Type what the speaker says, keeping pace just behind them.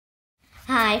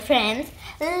Hi friends,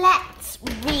 let's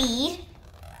read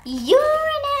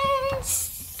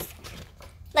Uranus.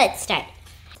 Let's start.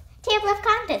 Table of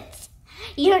contents.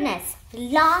 Uranus,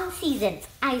 long seasons,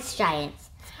 ice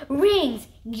giants. Rings,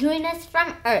 Uranus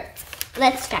from Earth.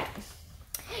 Let's start.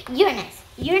 Uranus.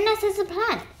 Uranus is a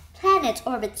planet. Planets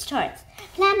orbit stars.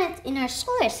 Planets in our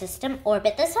solar system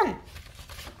orbit the sun.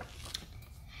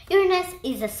 Uranus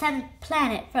is a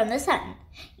planet from the sun.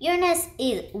 Uranus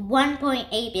is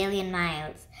 1.8 billion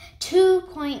miles,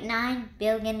 2.9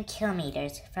 billion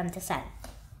kilometers from the sun.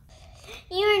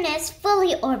 Uranus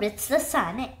fully orbits the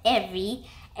sun every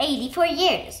 84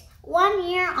 years. 1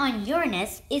 year on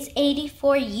Uranus is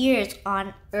 84 years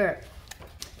on Earth.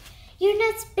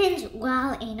 Uranus spins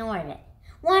while in orbit.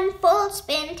 One full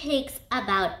spin takes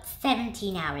about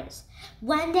 17 hours.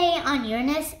 1 day on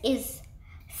Uranus is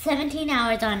 17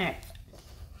 hours on Earth.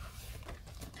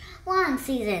 Long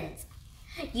seasons.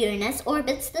 Uranus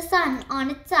orbits the sun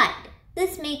on its side.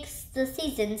 This makes the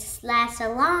seasons last a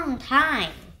long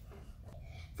time.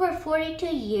 For 42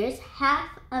 years, half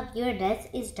of Uranus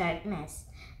is darkness.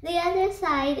 The other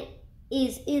side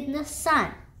is in the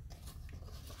sun.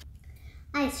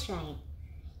 Ice giant.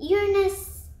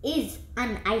 Uranus is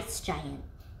an ice giant.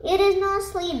 It is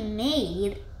mostly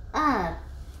made of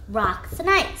rocks and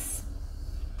ice.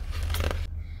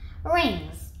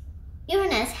 Rings.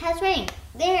 Uranus has rings.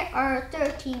 There are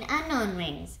 13 unknown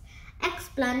rings.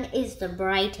 X1 is the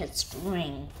brightest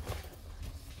ring.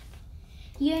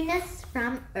 Uranus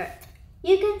from Earth.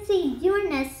 You can see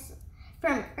Uranus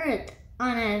from Earth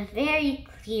on a very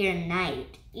clear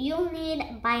night. You'll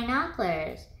need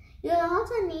binoculars. You'll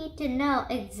also need to know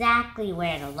exactly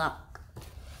where to look.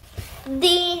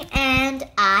 The end.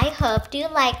 I hope you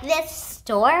like this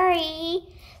story.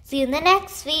 See you in the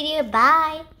next video.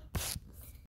 Bye.